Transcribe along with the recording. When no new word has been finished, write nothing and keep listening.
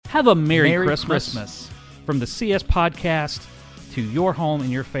Have a Merry Christmas. From the CS Podcast to your home and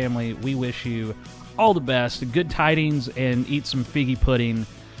your family, we wish you all the best, good tidings, and eat some figgy pudding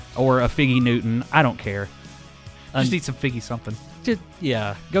or a figgy Newton. I don't care. Just eat some figgy something. Just,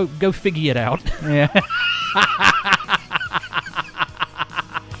 yeah, go figgy it out. Yeah.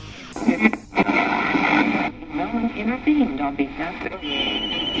 No one intervened on behalf of...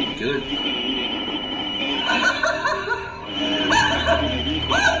 Good.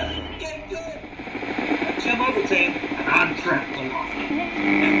 Jim Overton, and I'm Trent Aloft.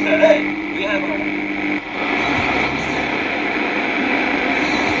 And today, we have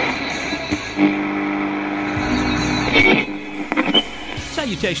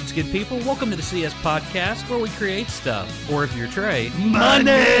Salutations, good people. Welcome to the CS Podcast, where we create stuff. Or if you're Trey,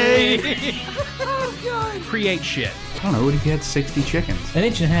 Money! Oh, God. Create shit. I don't know, what if you had 60 chickens? An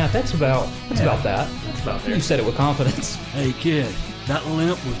inch and a half, that's about that. That's about there. You said it with confidence. Hey, kid, that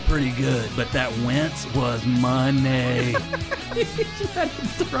limp was pretty good, but that wince was money. He's had him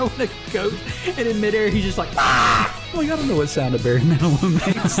throwing a goat, and in midair, he's just like, ah! Like, I don't know what sound a Barry Manilow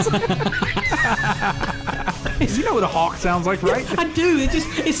makes. You know what a hawk sounds like, right? I do.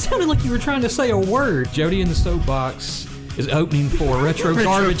 It sounded like you were trying to say a word. Jody in the Soapbox is opening for Retro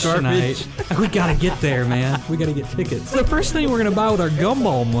Garbage tonight. We gotta get there, man. We gotta get tickets. The first thing we're gonna buy with our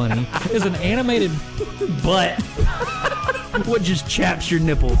gumball money is an animated butt. What just chaps your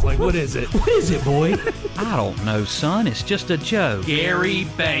nipples? Like, what is it? What is it, boy? I don't know, son. It's just a joke. Gary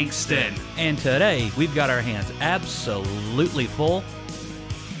Bankston. And today, we've got our hands absolutely full.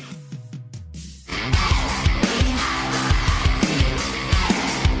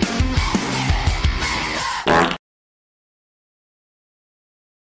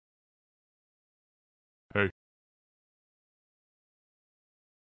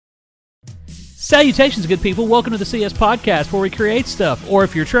 Salutations, good people. Welcome to the CS Podcast, where we create stuff, or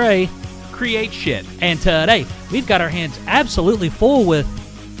if you're Trey, create shit. And today, we've got our hands absolutely full with,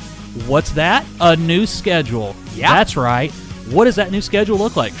 what's that? A new schedule. Yeah. That's right. What does that new schedule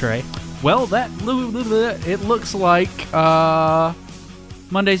look like, Trey? Well, it looks like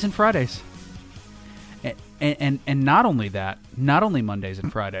Mondays and Fridays. And not only that, not only Mondays and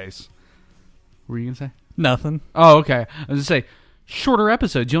Fridays. What were you going to say? Nothing. Oh, okay. I was going to say, shorter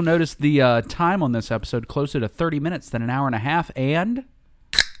episodes. You'll notice the time on this episode closer to 30 minutes than an hour and a half, and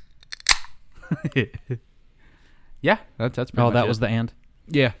yeah, that's pretty much that it. was the and?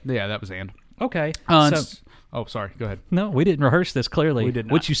 Yeah, that was and. Okay. Oh, sorry. Go ahead. No, we didn't rehearse this, clearly. We did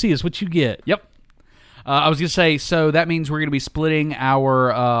not. What you see is what you get. Yep. I was going to say, so that means we're going to be splitting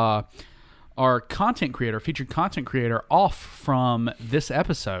our content creator, featured content creator, off from this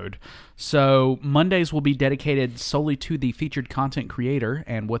episode. So Mondays will be dedicated solely to the featured content creator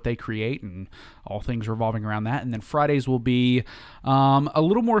and what they create and all things revolving around that. And then Fridays will be a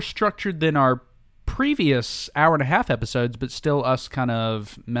little more structured than our previous hour and a half episodes, but still us kind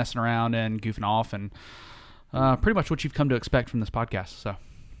of messing around and goofing off and pretty much what you've come to expect from this podcast. So.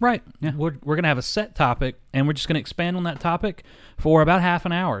 Right. Yeah. We're going to have a set topic, and we're just going to expand on that topic for about half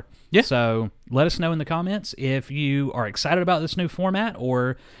an hour. Yeah. So let us know in the comments if you are excited about this new format,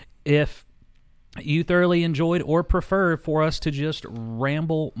 or if you thoroughly enjoyed or prefer for us to just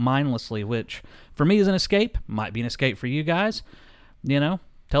ramble mindlessly, which for me is an escape, might be an escape for you guys. You know,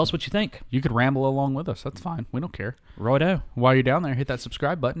 tell us what you think. You could ramble along with us. That's fine. We don't care. Righto. While you're down there, hit that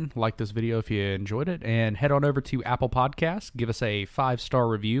subscribe button, like this video if you enjoyed it, and head on over to Apple Podcasts. Give us a 5-star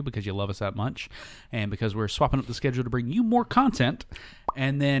review because you love us that much, and because we're swapping up the schedule to bring you more content.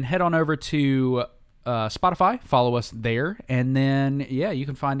 And then head on over to Spotify, follow us there, and then, yeah, you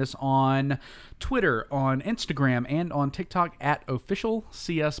can find us on Twitter, on Instagram, and on TikTok at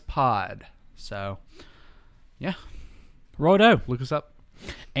OfficialCSPod. So, yeah. Righto. Look us up.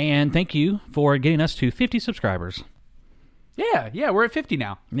 And thank you for getting us to 50 subscribers. Yeah, we're at 50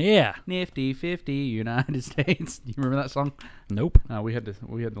 now. Yeah. Nifty 50 United States. Do you remember that song? Nope. We had to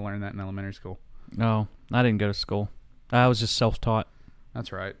learn that in elementary school. No, I didn't go to school. I was just self-taught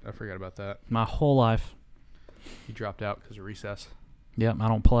That's right. I forgot about that. my whole life. You dropped out because of recess. Yep, I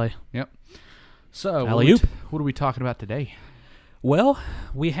don't play. Yep. So, Alley-oop. what are we talking about today? Well,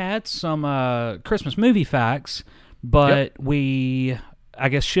 we had some Christmas movie facts, but we, I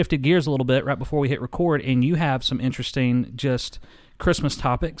guess, shifted gears a little bit right before we hit record, and you have some interesting just Christmas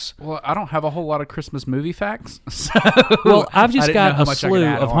topics. Well, I don't have a whole lot of Christmas movie facts. So Well, I've I just didn't know got how a much I could slew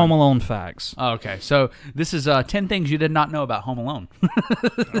add of on. Home Alone facts. Oh, okay, so this is 10 things you did not know about Home Alone.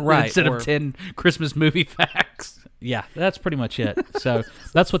 Right, Instead or- of 10 Christmas movie facts. Yeah, that's pretty much it. So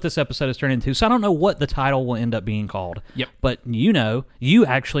that's what this episode has turned into. So I don't know what the title will end up being called. Yep. But you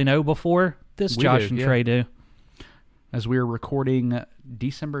actually know before this We Josh do, and yeah. Trey do. As we are recording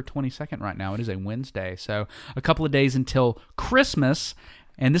December 22nd right now. It is a Wednesday, so a couple of days until Christmas.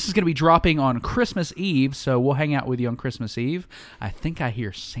 And this is going to be dropping on Christmas Eve, so we'll hang out with you on Christmas Eve. I think I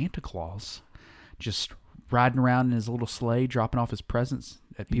hear Santa Claus just riding around in his little sleigh, dropping off his presents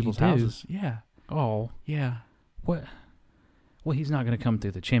at people's do? houses. Yeah. Oh, Yeah. what? Well, he's not going to come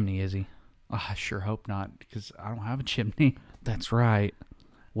through the chimney, is he? I sure hope not, because I don't have a chimney. That's right.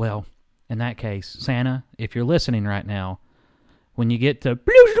 Well, in that case, Santa, if you're listening right now, when you get to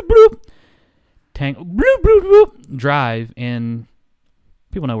Drive in,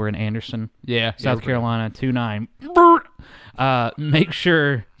 people know we're in Anderson, Yeah. South Carolina, 29. Make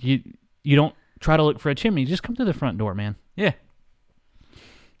sure you don't try to look for a chimney. Just come through the front door, man. Yeah.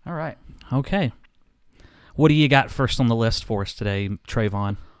 All right. Okay. What do you got first on the list for us today,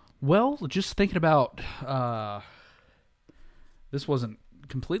 Trayvon? Well, just thinking about, this wasn't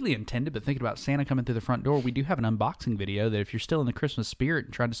completely intended, but thinking about Santa coming through the front door, we do have an unboxing video that if you're still in the Christmas spirit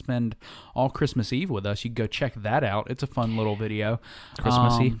and trying to spend all Christmas Eve with us, you can go check that out. It's a fun little video.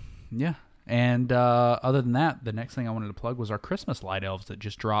 Christmassy. Yeah. And other than that, the next thing I wanted to plug was our Christmas light elves that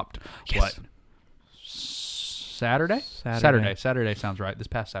just dropped, Yes. what, Saturday sounds right, this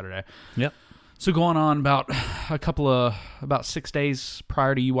past Saturday. Yep. So going on about 6 days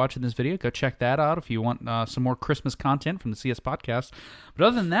prior to you watching this video, go check that out if you want some more Christmas content from the CS Podcast. But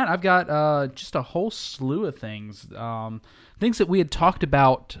other than that, I've got just a whole slew of things. Things that we had talked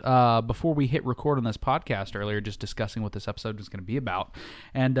about before we hit record on this podcast earlier, just discussing what this episode was going to be about.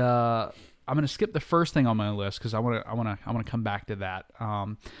 And I'm going to skip the first thing on my list because I want to come back to that.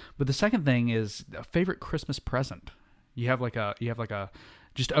 But the second thing is a favorite Christmas present. You have like a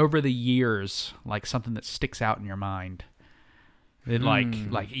just over the years, like something that sticks out in your mind. It, like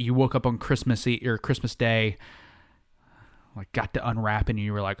you woke up on Christmas Eve or Christmas Day, like got to unwrap and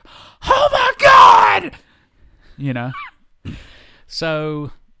you were like, "Oh my God!" You know.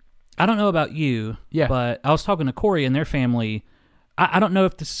 So, I don't know about you, Yeah. but I was talking to Corey and their family. I don't know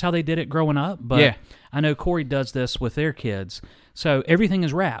if this is how they did it growing up, but Yeah. I know Corey does this with their kids. So everything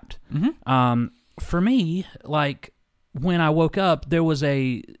is wrapped. Mm-hmm. For me, like when I woke up, there was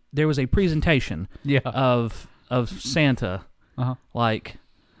a presentation Yeah. of Santa. Uh-huh. Like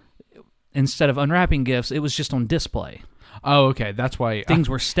instead of unwrapping gifts, it was just on display. Oh, okay. That's why Things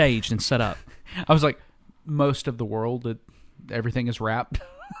were staged and set up. I was like, most of the world, everything is wrapped.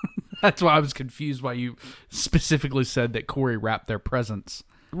 That's why I was confused why you specifically said that Corey wrapped their presents.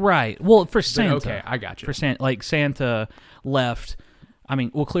 Right. Well, for Santa. Okay, I got you. For Santa, like Santa left. I mean,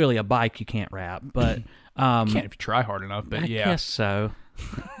 well, clearly a bike you can't wrap, but Can't if you try hard enough, but I yeah. guess so.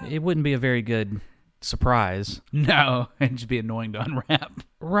 It wouldn't be a very good surprise. No, it'd just be annoying to unwrap.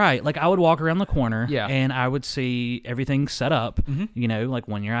 Right. Like I would walk around the corner Yeah. and I would see everything set up. You know, like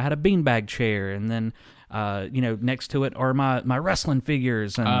one year I had a beanbag chair and then, next to it are my wrestling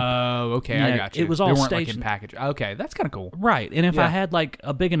figures. And Oh, okay, you I know, got you. it was all they weren't like staged. in package. Okay, that's kind of cool. Right. And if I Yeah. had like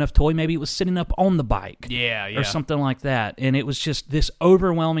a big enough toy, maybe it was sitting up on the bike. Yeah, yeah. Or something like that. And it was just this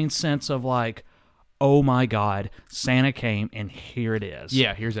overwhelming sense of like, oh my God, Santa came and here it is.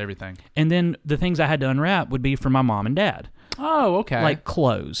 Yeah, here's everything. And then the things I had to unwrap would be for my mom and dad. Oh, okay. Like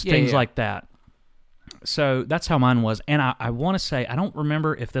clothes, Yeah, things yeah. like that. So that's how mine was. And I want to say, I don't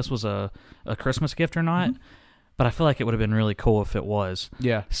remember if this was a Christmas gift or not, but I feel like it would have been really cool if it was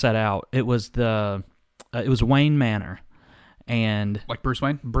Yeah. set out. It was it was Wayne Manor and Like Bruce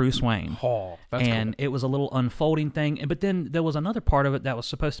Wayne? Bruce Wayne. Oh, that's And it was a little unfolding thing. But then there was another part of it that was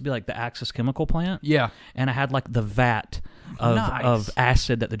supposed to be like the Axis chemical plant. Yeah. And I had like the vat Nice. of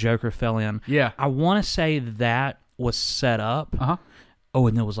acid that the Joker fell in. Yeah. I want to say that was set up. Uh-huh. Oh,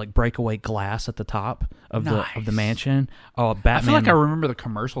 and there was like breakaway glass at the top of the Nice. mansion. Oh, Batman. I feel like I remember the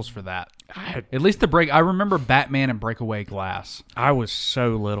commercials for that. At least I remember Batman and breakaway glass. I was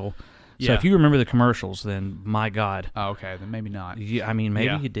so little. So Yeah. if you remember the commercials, then my God. Oh, okay, then maybe not. I mean, maybe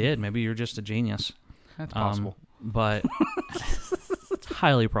Yeah. you did. Maybe you're just a genius. That's possible. But it's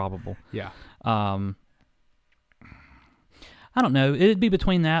highly probable. Yeah. I don't know. It'd be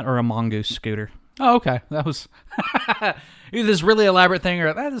between that or a Mongoose scooter. Oh, okay. That was either this really elaborate thing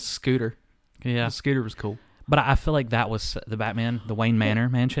or that is a scooter. Yeah. The scooter was cool. But I feel like that was the Batman, the Wayne Manor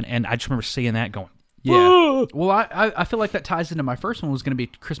mansion, and I just remember seeing that going, Yeah. Well, I feel like that ties into my first one was going to be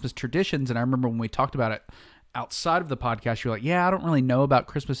Christmas traditions, and I remember when we talked about it outside of the podcast, you're like, yeah, I don't really know about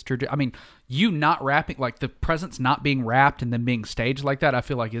Christmas tradition. I mean, you not wrapping, like the presents not being wrapped and then being staged like that, I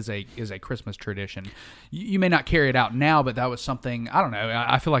feel like is a Christmas tradition. You may not carry it out now, but that was something, I don't know,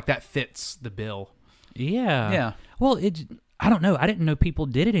 I feel like that fits the bill. yeah. Yeah. Well, I don't know. I didn't know people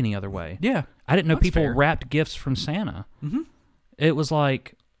did it any other way. Yeah. I didn't know That's people fair. wrapped gifts from Santa. Mm-hmm. It was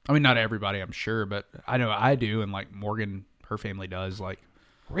like, I mean, not everybody, I'm sure, but I know I do, and like Morgan, her family does. Like,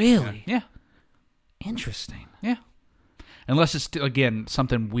 Really? yeah, Interesting. yeah. Unless it's again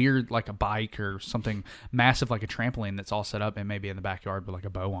something weird like a bike or something massive like a trampoline that's all set up and maybe in the backyard with like a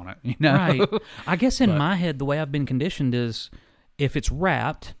bow on it. You know, Right. I guess in my head, the way I've been conditioned is if it's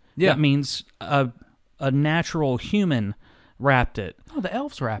wrapped, Yeah. that means a natural human wrapped it. Oh, the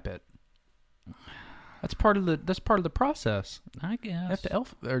elves wrap it. That's part of the process. I guess. They have to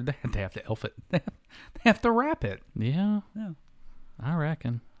elf, or they have to elf it. They have to wrap it. Yeah. Yeah. I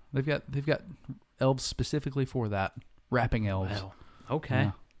reckon. They've got elves specifically for that. Wrapping elves. Well,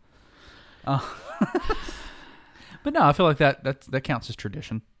 okay. Yeah. But no, I feel like that counts as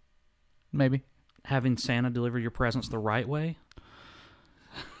tradition. Maybe. Having Santa deliver your presents the right way?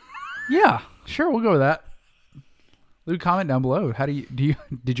 Yeah, sure, we'll go with that. Leave a comment down below. How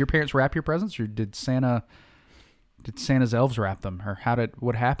did your parents wrap your presents, or did Santa's elves wrap them, or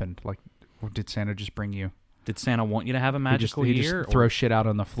what happened? Like, or did Santa just bring you? Did Santa want you to have a magical he year? just throw shit out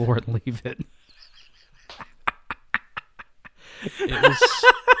on the floor and leave it. It was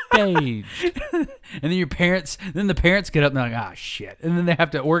staged. And then the parents get up and they're like, ah, shit. And then they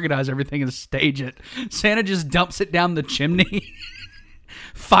have to organize everything and stage it. Santa just dumps it down the chimney.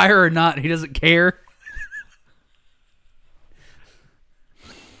 Fire or not, he doesn't care.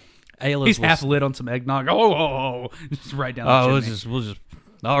 He's half lit on some eggnog. Oh, just right down the chimney. we'll just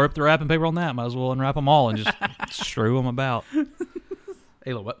I'll rip the wrapping paper on that. Might as well unwrap them all and just strew them about.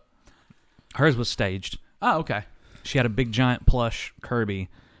 Ayla, what? Hers was staged. Oh, okay. She had a big giant plush Kirby.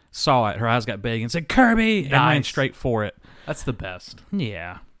 Saw it. Her eyes got big and said, Kirby! And ran Nice. straight for it. That's the best.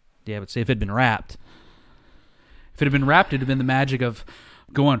 Yeah. Yeah, but see, if it had been wrapped. If it had been wrapped, it'd have been the magic of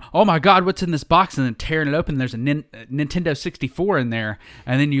going, oh my God, what's in this box? And then tearing it open. There's a Nintendo 64 in there.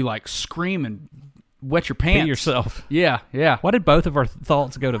 And then you like scream and wet your pants. Pee yourself. Yeah. Why did both of our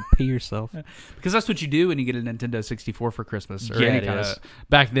thoughts go to pee yourself? Because that's what you do when you get a Nintendo 64 for Christmas. Or Yeah, any it kind is. of.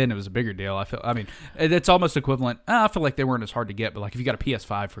 Back then, it was a bigger deal. I mean, it's almost equivalent. I feel like they weren't as hard to get, but like if you got a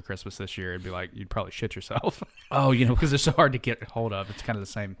PS5 for Christmas this year, it'd be like you'd probably shit yourself. Oh, because they're so hard to get hold of. It's kind of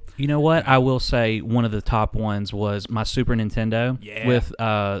the same. You know what? I will say one of the top ones was my Super Nintendo with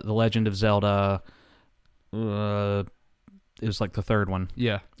The Legend of Zelda. It was like the third one.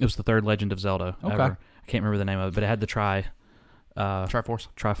 Yeah. It was the third Legend of Zelda Okay. ever. I can't remember the name of it, but it had the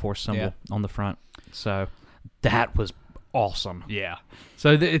Triforce symbol on the front. So that was awesome. Yeah.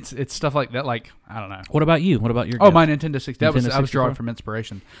 So it's stuff like that. Like, I don't know. What about you? What about your Oh, gift? my Nintendo 60. I was Nintendo drawing 64? from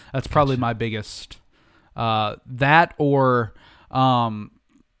inspiration. That's probably my biggest. That or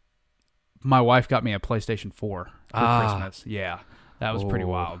my wife got me a PlayStation 4 for Christmas. Yeah. That was pretty Oh,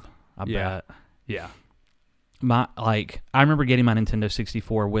 wild. I Yeah. bet. Yeah. I remember getting my Nintendo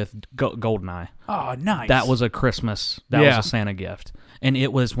 64 with GoldenEye. Oh, nice. That was a Christmas. That Yeah. was a Santa gift. And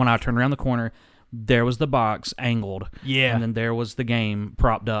it was when I turned around the corner, there was the box angled. Yeah. And then there was the game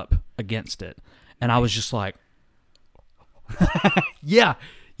propped up against it. And I was just like, Yeah.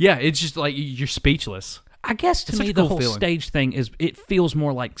 Yeah. It's just like you're speechless. I guess to It's me such a the cool whole feeling. stage thing is it feels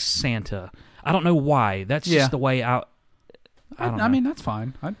more like Santa. I don't know why. That's Yeah. just the way I don't know. I mean, that's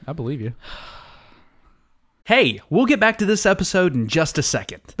fine. I believe you. Hey, we'll get back to this episode in just a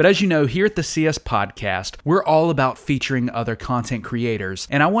second. But as you know, here at the CS Podcast, we're all about featuring other content creators.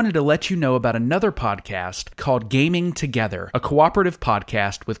 And I wanted to let you know about another podcast called Gaming Together, a cooperative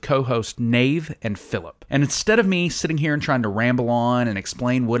podcast with co-hosts Nave and Philip. And instead of me sitting here and trying to ramble on and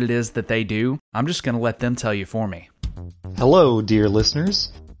explain what it is that they do, I'm just going to let them tell you for me. Hello, dear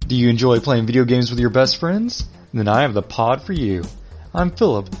listeners. Do you enjoy playing video games with your best friends? Then I have the pod for you. I'm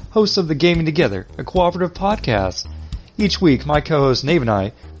Philip, host of the Gaming Together, a cooperative podcast. Each week, my co-host Nave and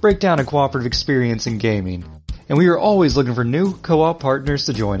I break down a cooperative experience in gaming, and we are always looking for new co-op partners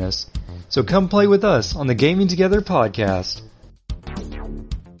to join us. So come play with us on the Gaming Together podcast.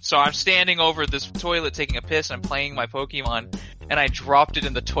 So I'm standing over this toilet taking a piss, and I'm playing my Pokemon, and I dropped it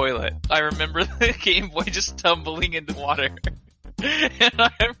in the toilet. I remember the Game Boy just tumbling into water. And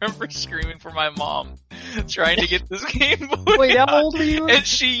I remember screaming for my mom, trying to get this Game Boy Wait, how out, old were you? and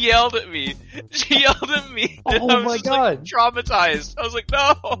she yelled at me. And Oh I was my just, God. like, traumatized. I was like,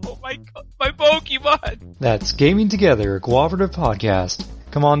 no, my Pokemon. That's Gaming Together, a cooperative podcast.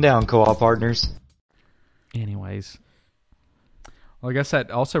 Come on down, co-op partners. Anyways, Well, I guess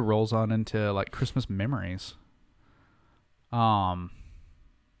that also rolls on into like Christmas memories.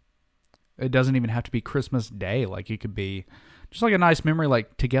 It doesn't even have to be Christmas Day. Like, it could be just like a nice memory,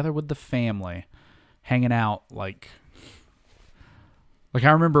 like together with the family, hanging out. Like I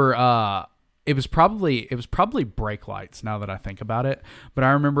remember, it was probably brake lights. Now that I think about it, but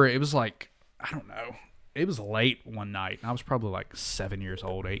I remember it was like, I don't know. It was late one night, and I was probably like 7 years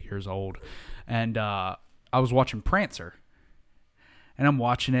old, 8 years old, and I was watching Prancer. and I'm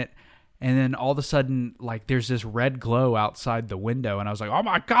watching it. And then all of a sudden, like, there's this red glow outside the window. And I was like, oh,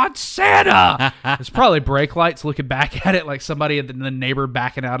 my God, Santa! It's probably brake lights looking back at it like somebody, the neighbor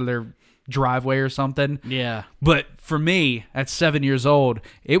backing out of their driveway or something. Yeah. But for me, at 7 years old,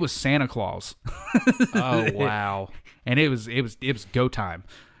 it was Santa Claus. Oh, wow. And it was go time.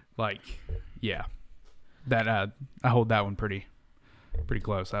 Like, yeah. That I hold that one pretty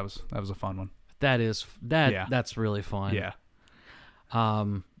close. That was a fun one. Yeah. That's really fun. Yeah.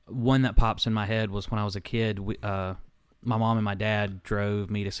 One that pops in my head was when I was a kid. My mom and my dad drove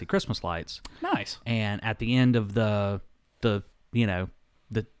me to see Christmas lights, Nice. and at the end of the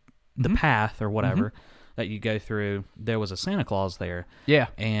path or whatever that you go through, there was a Santa Claus there. Yeah.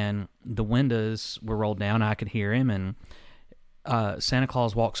 And the windows were rolled down. And I could hear him, and Santa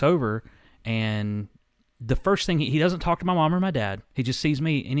Claus walks over, and the first thing he doesn't talk to my mom or my dad. He just sees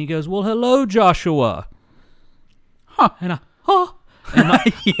me, and he goes, "Well, hello, Joshua." Huh. And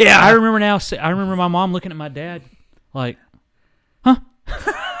and yeah, I remember now. I remember my mom looking at my dad, like, "Huh,"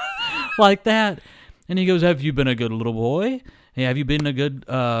 like that. And he goes, "Have you been a good little boy? Hey, have you been a good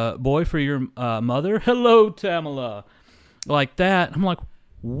boy for your mother? Hello, Tamala," like that. I'm like,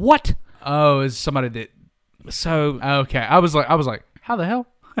 "What?" Oh, is somebody that? So Okay, I was like, how the hell?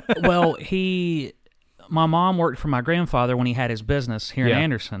 well, my mom worked for my grandfather when he had his business here in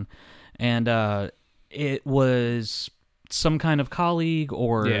Anderson, and it was some kind of colleague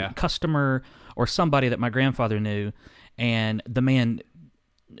or customer or somebody that my grandfather knew, and the man.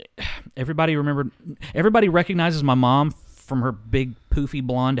 Everybody recognizes my mom from her big poofy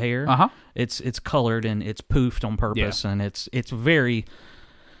blonde hair. It's colored and it's poofed on purpose, and it's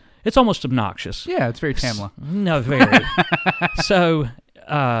almost obnoxious. Yeah, it's very Tamla. No, very. So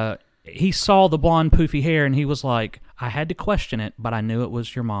he saw the blonde poofy hair, and he was like, "I had to question it, but I knew it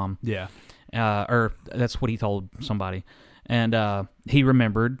was your mom." Yeah. Or that's what he told somebody. And he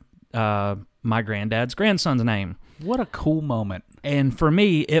remembered my granddad's grandson's name. What a cool moment. And for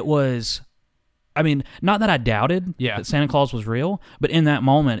me, it was, I mean, not that I doubted that Santa Claus was real, but in that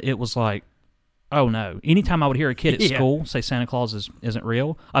moment, it was like, oh no. Anytime I would hear a kid at school say Santa Claus isn't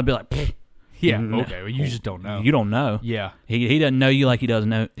real, I'd be like, "Pfft, yeah, okay, well, you just don't know. You don't know. Yeah. He doesn't know you like he does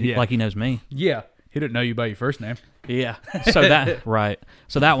know, like he knows me. Yeah. He didn't know you by your first name. Yeah. So that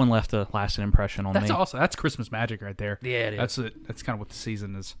that one left a lasting impression on me. That's awesome. That's Christmas magic right there. Yeah, it is. That's kind of what the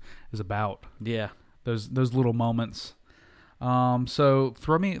season is about. Yeah. Those little moments. So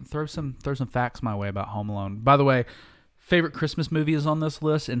throw some facts my way about Home Alone. By the way, favorite Christmas movie is on this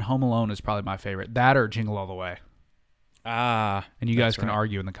list, and Home Alone is probably my favorite. That or Jingle All the Way. And you guys can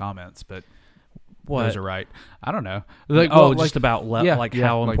argue in the comments, but those are right. I don't know. Just about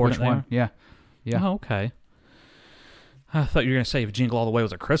how important they are? Yeah. Oh, okay. I thought you were going to say if Jingle All the Way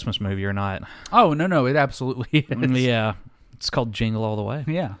was a Christmas movie or not. Oh, no, it absolutely is. Yeah. It's called Jingle All the Way.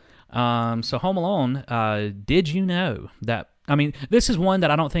 Yeah. So Home Alone, did you know that, I mean, this is one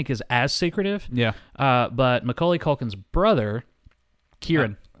that I don't think is as secretive. Yeah. But Macaulay Culkin's brother,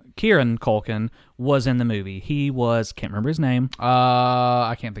 Kieran Culkin, was in the movie. He was, can't remember his name.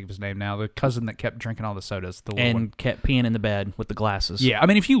 I can't think of his name now. The cousin that kept drinking all the sodas. The little one. Kept peeing in the bed with the glasses. Yeah. I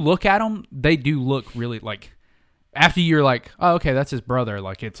mean, if you look at them, they do look really like, after you're like, oh, okay, that's his brother.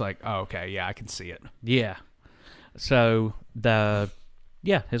 Like, it's like, oh, okay, yeah, I can see it. Yeah. So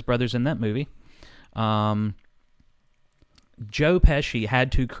his brother's in that movie. Joe Pesci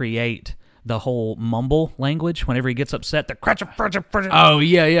had to create the whole mumble language whenever he gets upset. The oh,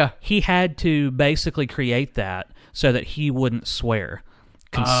 yeah. He had to basically create that so that he wouldn't swear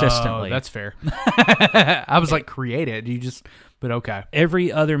consistently. Oh, that's fair. I was like, create it. But okay.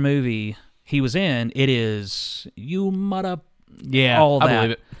 Every other movie he was in, it is, you mudda. Yeah, all that. I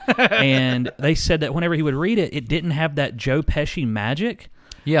believe it. And they said that whenever he would read it, it didn't have that Joe Pesci magic.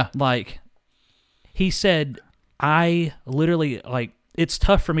 Yeah. Like, he said, I literally, like, it's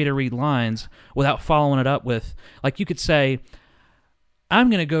tough for me to read lines without following it up with, like, you could say, I'm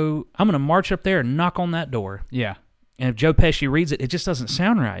going to march up there and knock on that door. Yeah. And if Joe Pesci reads it, it just doesn't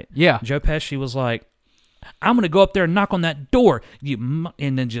sound right. Yeah. Joe Pesci was like, I'm going to go up there and knock on that door. And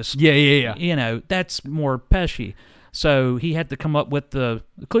then just, yeah. You know, that's more Pesci. So he had to come up with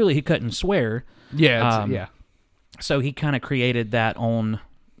clearly he couldn't swear. Yeah, yeah. So he kind of created that on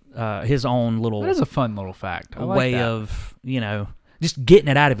his own little. That is a fun little fact. I way like that. Of, just getting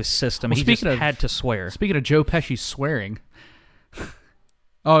it out of his system. Well, he just had to swear. Speaking of Joe Pesci swearing,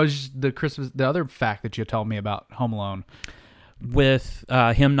 it's just the other fact that you told me about Home Alone. With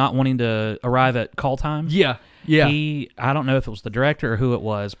him not wanting to arrive at call time. Yeah. I don't know if it was the director or who it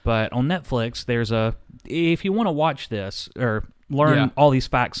was, but on Netflix, if you want to watch this or learn all these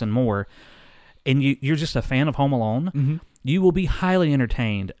facts and more, and you're just a fan of Home Alone, you will be highly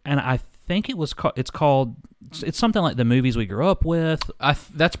entertained. And I think it's something like The Movies We Grew Up With.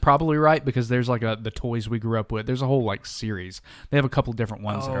 That's probably right, because there's like the Toys We Grew Up With. There's a whole like series. They have a couple different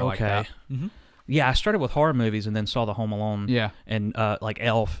ones that are like that. Mm-hmm. Yeah, I started with horror movies and then saw the Home Alone. Yeah. And like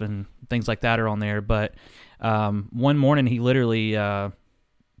Elf and things like that are on there. But one morning he literally,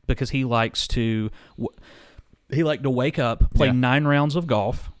 because he liked to wake up, play 9 rounds of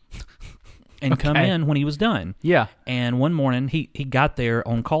golf, and come in when he was done. Yeah. And one morning he got there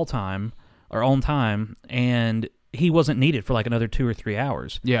on on time, and he wasn't needed for like another 2 or 3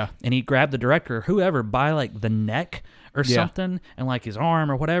 hours. Yeah. And he grabbed the director, whoever, by like the neck or something, and like his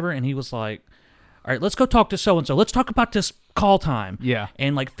arm or whatever, and he was like, all right, let's go talk to so-and-so. Let's talk about this call time. Yeah.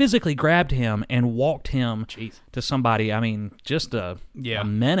 And like physically grabbed him and walked him to somebody. I mean, just a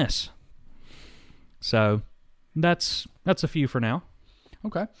menace. So that's a few for now.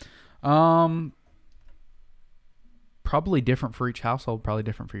 Okay. Probably different for each household, probably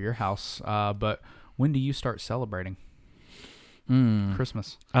different for your house. But when do you start celebrating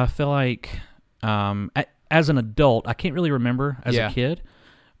Christmas? I feel like as an adult, I can't really remember as a kid,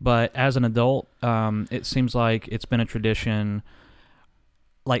 but as an adult, it seems like it's been a tradition,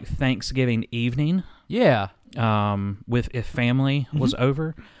 like Thanksgiving evening. Yeah. If family was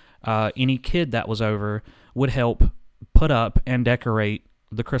over, any kid that was over would help put up and decorate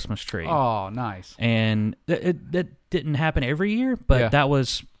the Christmas tree. Oh, nice. And that didn't happen every year, but that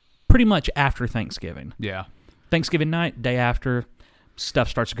was pretty much after Thanksgiving. Yeah. Thanksgiving night, day after, stuff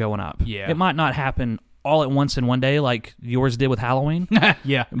starts going up. Yeah. It might not happen all at once in one day like yours did with Halloween.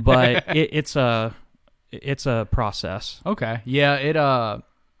 Yeah. But it's a process. Okay. Yeah,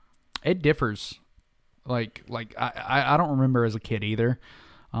 it differs. Like I don't remember as a kid either.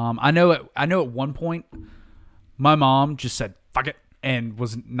 I know at one point my mom just said fuck it and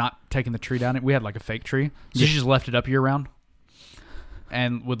was not taking the tree down. We had like a fake tree, so she just left it up year round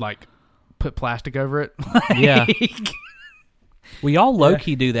and would like put plastic over it. Yeah. We all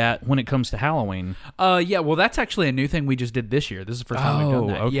low-key do that when it comes to Halloween. Yeah, well, that's actually a new thing we just did this year. This is the first time we've done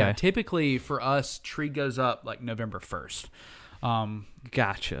that. Okay. Yeah, typically for us, tree goes up like November 1st.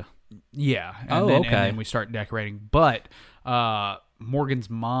 Gotcha. Yeah. Okay. And then we start decorating. But Morgan's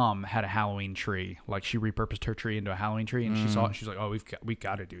mom had a Halloween tree. Like, she repurposed her tree into a Halloween tree, and she saw it. She's like, oh, we've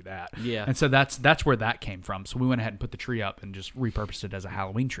got to do that. Yeah. And so that's where that came from. So we went ahead and put the tree up and just repurposed it as a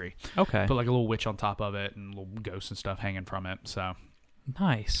Halloween tree. Okay. Put like a little witch on top of it and little ghosts and stuff hanging from it. So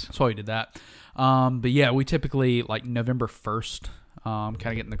nice. that's why we did that. But yeah, we typically like November 1st, kind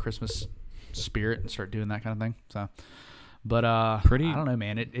of get in the Christmas spirit and start doing that kind of thing. So, but I don't know,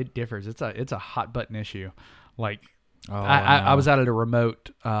 man. It differs. It's a hot button issue. Like, I was out at a remote.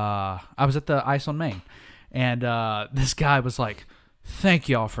 I was at the Ice on Main, and this guy was like, "Thank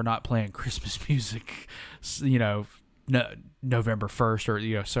y'all for not playing Christmas music, November 1st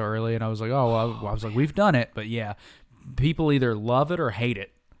or so early." And I was like, "Oh, well," I was like, "We've done it, but yeah, people either love it or hate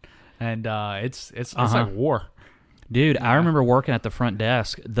it, and it's like war." Dude, I remember working at the front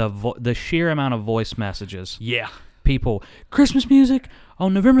desk. The sheer amount of voice messages. Yeah, people, Christmas music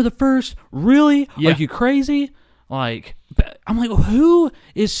on November the 1st. Really? Yeah. Are you crazy? Like, I'm like, who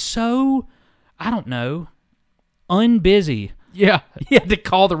is so, I don't know, unbusy? Yeah, to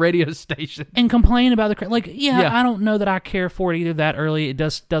call the radio station and complain about I don't know that I care for it either that early. It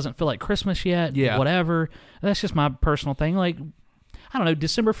doesn't feel like Christmas yet. Yeah, whatever. That's just my personal thing. Like, I don't know,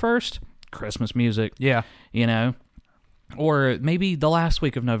 December 1st, Christmas music. Yeah, or maybe the last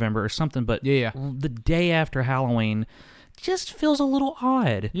week of November or something. But the day after Halloween just feels a little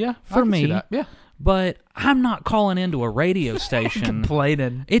odd. Yeah, for me. See that. Yeah. But I'm not calling into a radio station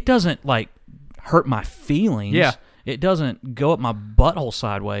complaining. It doesn't like hurt my feelings. Yeah. It doesn't go up my butthole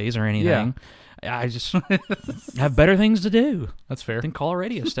sideways or anything. Yeah. I just have better things to do. That's fair. Than call a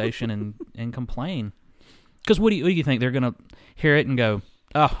radio station and complain. Because what do you think? They're gonna hear it and go,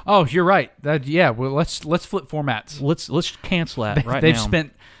 oh, you're right. Well, let's flip formats. Let's cancel that right now. They've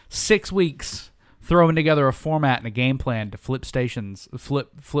spent 6 weeks throwing together a format and a game plan to flip stations, flip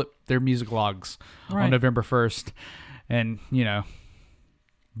their music logs on November 1st. And,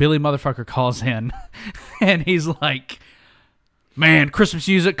 Billy motherfucker calls in and he's like, man, Christmas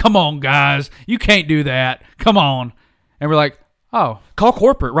music, come on, guys. You can't do that. Come on. And we're like, oh. Call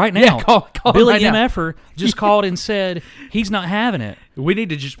corporate right now. Yeah, call Billy right now. MFer just called and said he's not having it. We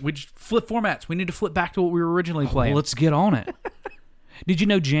just flip formats. We need to flip back to what we were originally playing. Well, let's get on it. Did you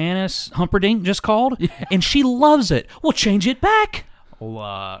know Janice Humperdinck just called? Yeah. And she loves it. We'll change it back.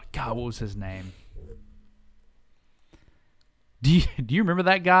 Well, God, what was his name? Do you remember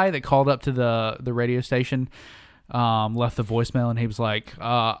that guy that called up to the radio station, left the voicemail, and he was like,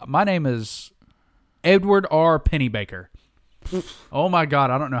 my name is Edward R. Pennybaker. Oh my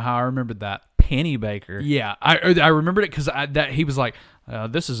God, I don't know how I remembered that. Penny Baker. Yeah, I remembered it because that he was like,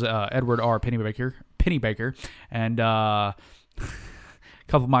 "This is Edward R. Pennybaker, and a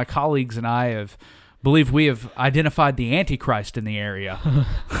couple of my colleagues and I believe we have identified the Antichrist in the area."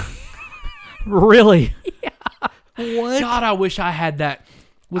 Really? What? God, I wish I had that.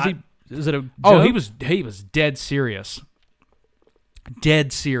 Is it a joke? Oh, he was dead serious.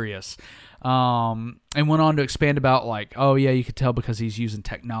 Dead serious. And went on to expand about like, oh yeah, you could tell because he's using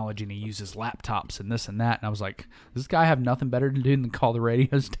technology and he uses laptops and this and that. And I was like, does this guy have nothing better to do than call the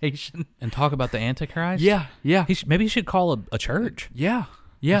radio station and talk about the Antichrist? Yeah. Maybe he should call a church. Yeah.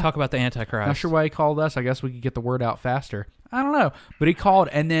 And talk about the Antichrist. Not sure why he called us. I guess we could get the word out faster. I don't know, but he called,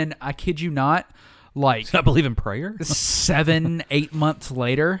 and then I kid you not, like Does not believe in prayer? 7-8 months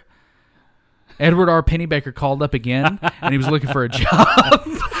later, Edward R. Pennybaker called up again, and he was looking for a job.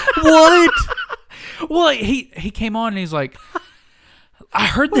 What? Well, he came on and he's like, I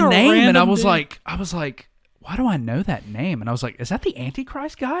heard the What a name, and I random was dude. like, why do I know that name? And I was like, is that the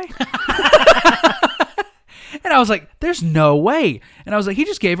Antichrist guy? And I was like, there's no way. And I was like, he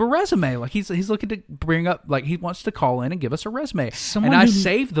just gave a resume. Like he's looking to bring up, like he wants to call in and give us a resume. Someone and I who-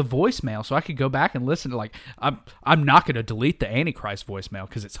 saved the voicemail so I could go back and listen to like, I'm not going to delete the Antichrist voicemail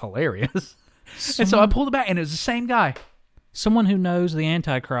because it's hilarious. And so I pulled it back and it was the same guy. Someone who knows the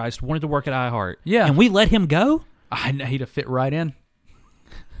Antichrist wanted to work at iHeart. Yeah. And we let him go? He'd have fit right in.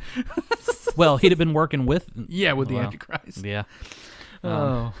 Well, he'd have been working with... Yeah, with the Well, Antichrist. Yeah.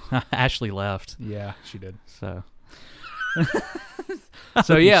 Oh. Ashley left. Yeah, she did. So...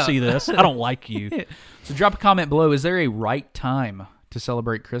 So yeah. You see this? I don't like you. So drop a comment below. Is there a right time to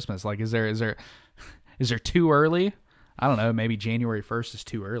celebrate Christmas? Like, is there too early? I don't know. Maybe January 1st is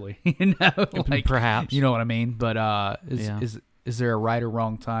too early. You know, like Perhaps. You know what I mean? But Yeah. is there a right or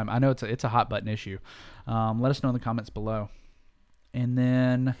wrong time? I know it's a hot button issue. Let us know in the comments below. And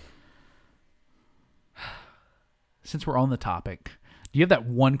then, since we're on the topic, do you have that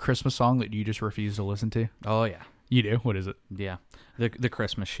one Christmas song that you just refuse to listen to? Oh, yeah. You do. What is it? Yeah. The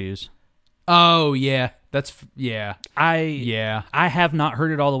Christmas shoes. Oh yeah, yeah. I have not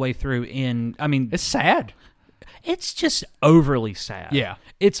heard it all the way through. It's sad. It's just overly sad. Yeah.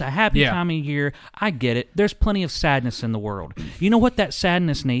 It's a happy Yeah. time of year. I get it. There's plenty of sadness in the world. You know what that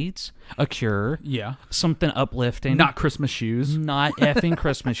sadness needs? A cure. Yeah. Something uplifting. Not Christmas shoes. Not effing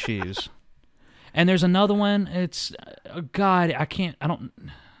Christmas shoes. And there's another one. It's God. I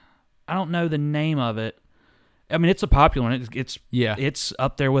don't know the name of it. I mean, it's a popular one. It's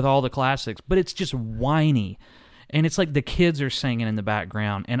up there with all the classics, but it's just whiny, and it's like the kids are singing in the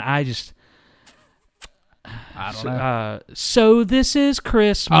background, and I don't know. So this is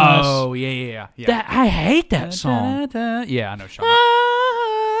Christmas. Oh yeah. That I hate that song. Yeah, I know. Sean.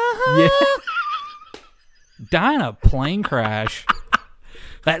 Die in a plane crash.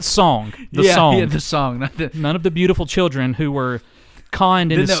 That song. The Yeah, song. the song. Not the, None of the beautiful children who were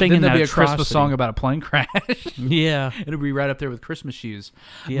conned into singing then that there'll be a atrocity. Christmas song about a plane crash. Yeah. It'll be right up there with Christmas shoes.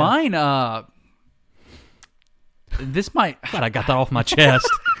 Yeah. Mine. This might. God, I got that off my chest.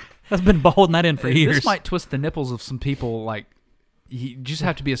 I've been holding that in for years. This might twist the nipples of some people. Like, you just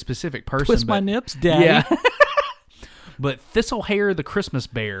have to be a specific person. Twist my but- nips, Daddy. Yeah. But Thistlehair the Christmas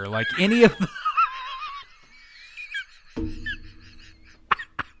Bear, like any of the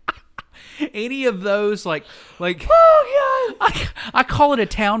any of those, like oh god, I call it a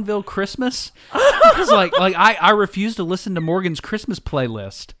Townville Christmas because like I refuse to listen to Morgan's Christmas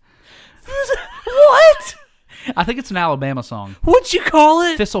playlist. What? I think it's an Alabama song. What'd you call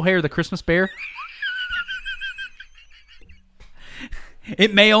it? Thistlehair the Christmas Bear.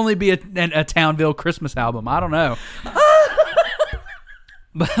 It may only be a Townville Christmas album. I don't know.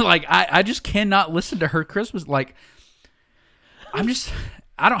 But like I just cannot listen to her Christmas. Like I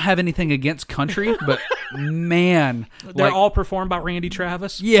don't have anything against country, but man, They're like, all performed by Randy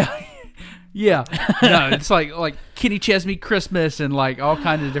Travis. yeah. Yeah. No, it's like Kenny Chesney Christmas and like all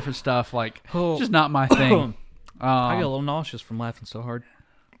kinds of different stuff. Like just not my thing. I get a little nauseous from laughing so hard.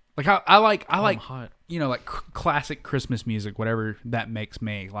 Like I like I'm hot. you know, like classic Christmas music, whatever that makes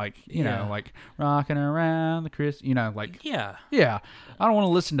me. Like, you Yeah. know, like rocking around the Chris, you know, like Yeah. yeah. I don't want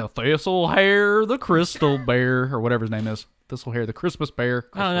to listen to Thistlehair the Crystal Bear or whatever his name is. Thistlehair the Christmas Bear.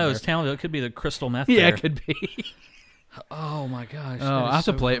 I don't know. Crystal It's Townville. It could be the Crystal Meth Bear. Yeah, Bear. it could be. Oh my gosh. Oh, I have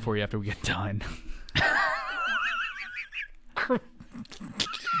to play it for you after we get done.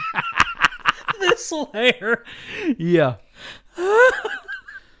 Thistlehair. Yeah.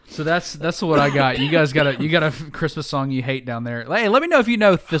 So that's what I got. You guys got a Christmas song you hate down there. Hey, let me know if you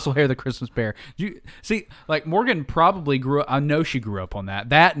know Thistlehair the Christmas Bear. You see, like Morgan probably grew up. I know she grew up on that.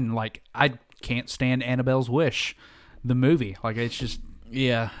 That and like I can't stand Annabelle's Wish. the movie. Like it's just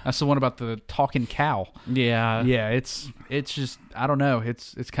Yeah. that's the one about the talking cow. Yeah. Yeah, it's just I don't know.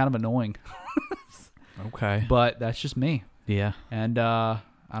 It's kind of annoying, Okay. but that's just me. Yeah. And I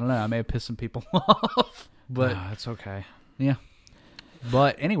don't know. I may have pissed some people off, but that's okay. yeah.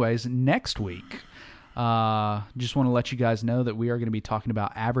 But anyways, next week, just want to let you guys know that we are going to be talking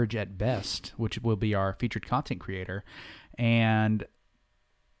about Average at Best, which will be our featured content creator. And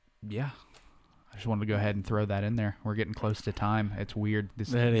yeah, I just wanted to go ahead and throw that in there. We're getting close to time. It's weird. This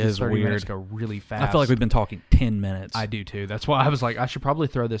 30 minutes go really fast. I feel like we've been talking 10 minutes. I do too. That's why I was like, I should probably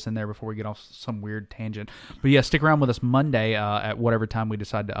throw this in there before we get off some weird tangent. But yeah, stick around with us Monday at whatever time we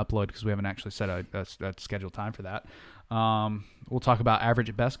decide to upload, because we haven't actually set a scheduled time for that. We'll talk about Average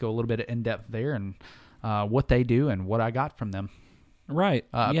at Best, go a little bit in depth there, and what they do and what I got from them. Right.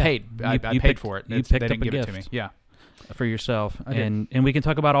 Yeah. Paid. I paid picked- for it. You They picked didn't up a give gift it to me. Yeah. for yourself. I did. And we can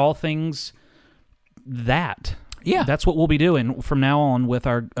talk about all things that. Yeah. That's what we'll be doing from now on with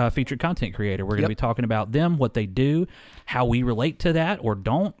our featured content creator. We're going to Yep. be talking about them, what they do, how we relate to that or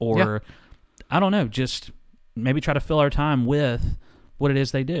don't, or I don't know, just maybe try to fill our time with what it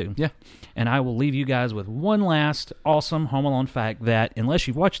is they do. Yeah. And I will leave you guys with one last awesome Home Alone fact that unless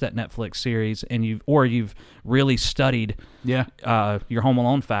you've watched that Netflix series and you've really studied Yeah. your Home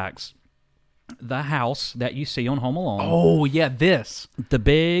Alone facts, the house that you see on Home Alone, Oh, yeah, this. the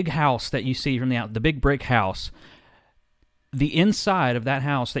big house that you see from the big brick house, the inside of that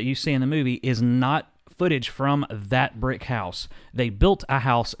house that you see in the movie is not footage from that brick house. They built a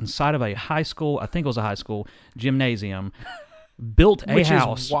house inside of a high school, I think it was a high school gymnasium, built a Which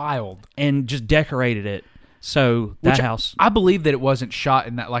house is wild. and just decorated it. So that Which house, I believe that it wasn't shot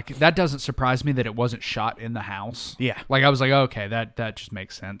in that. Like, that doesn't surprise me that it wasn't shot in the house. Yeah. Like, I was like, okay, that just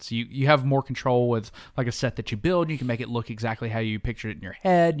makes sense. You have more control with, like, a set that you build. You can make it look exactly how you pictured it in your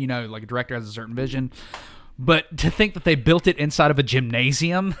head. You know, like, a director has a certain vision. But to think that they built it inside of a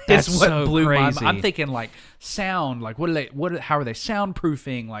gymnasium That's is what so blew my mind. crazy. I'm thinking, like, sound. Like, how are they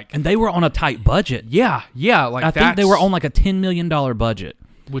soundproofing? Like, and they were on a tight budget. yeah. Like, I think they were on like a $10 million budget.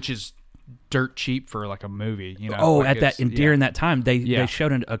 which is dirt cheap for, like, a movie, you know? Oh, like at that it's- during that time, they Yeah.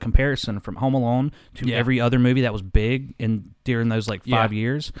 showed a comparison from Home Alone to Yeah. every other movie that was big during those like 5 Yeah.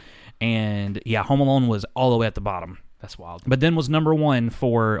 years, and yeah, Home Alone was all the way at the bottom, That's wild. but then was number one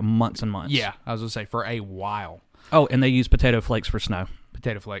for months and months. Yeah, I was going to say, for a while. Oh, and they used potato flakes for snow,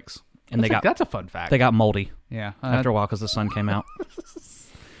 Potato flakes. and That's a fun fact. they got moldy yeah. after a while because the sun came out.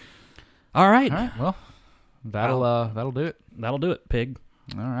 All right, All right. Well, that'll do it. that'll do it, pig.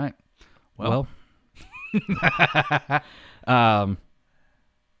 All right. Well,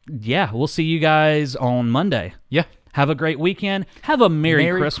 yeah, we'll see you guys on Monday. Yeah. Have a great weekend. Have a Merry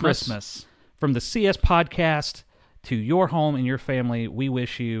Christmas. From the CS Podcast to your home and your family, we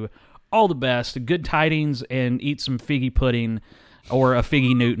wish you all the best, good tidings, and eat some figgy pudding or a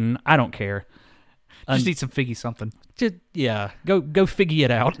figgy Newton. I don't care. Just eat some figgy something. Just, yeah, go figgy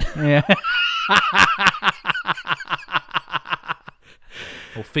it out. Yeah.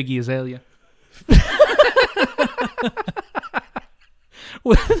 Well, figgy azalea.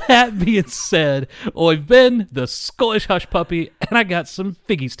 With that being said, I've been the Skullish Hush Puppy, and I got some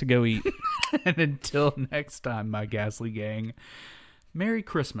figgies to go eat. And until next time, my ghastly gang, Merry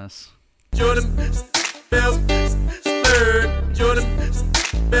Christmas. Jordan Bell stirred. Jordan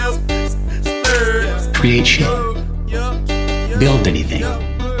Bell stirred. Create shit. Build anything.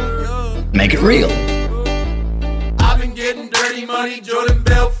 Make it real. I've been getting dirty money. Jordan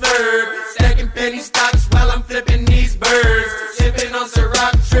Bell third. Stacking pennies.